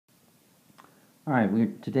All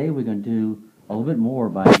right, today we're going to do a little bit more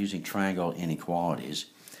by using triangle inequalities.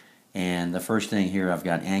 And the first thing here, I've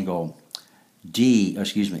got angle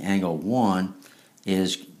angle 1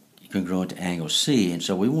 is congruent to angle C. And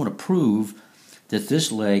so we want to prove that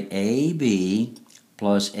this leg AB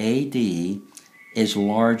plus AD is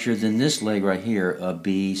larger than this leg right here of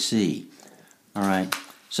BC. All right,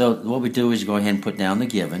 so what we do is go ahead and put down the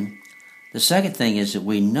given. The second thing is that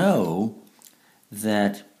we know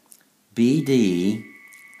that BD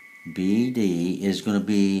is going to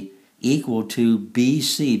be equal to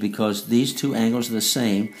BC because these two angles are the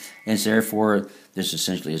same, and therefore this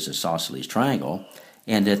essentially is a isosceles triangle,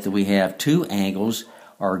 and that we have two angles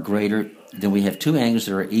are greater than we have two angles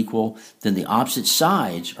that are equal, then the opposite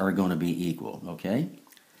sides are going to be equal. Okay.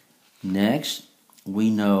 Next, we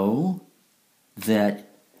know that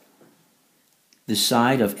the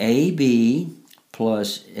side of AB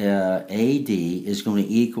plus AD is going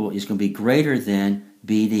to be greater than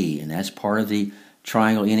BD, and that's part of the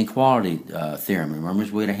triangle inequality theorem. Remember,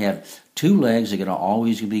 we're going to have two legs that are going to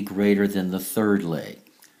always be greater than the third leg.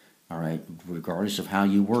 All right, regardless of how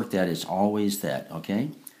you work that, it's always that.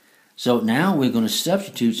 Okay, so now we're going to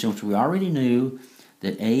substitute, since we already knew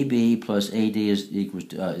that AB plus AD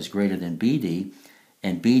is greater than BD,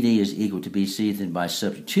 and BD is equal to BC. Then by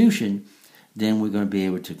substitution, then we're going to be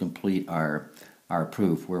able to complete our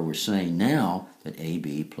proof, where we're saying now that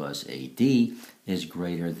AB plus AD is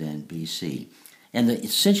greater than BC. And the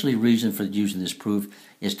essentially reason for using this proof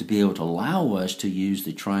is to be able to allow us to use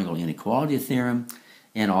the triangle inequality theorem,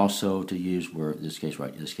 and also to use, where this case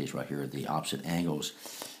right here, the opposite angles.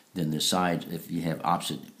 Then the sides, if you have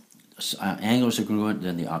opposite angles are congruent,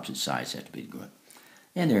 then the opposite sides have to be congruent.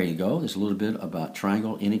 And there you go. There's a little bit about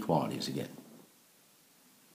triangle inequalities again.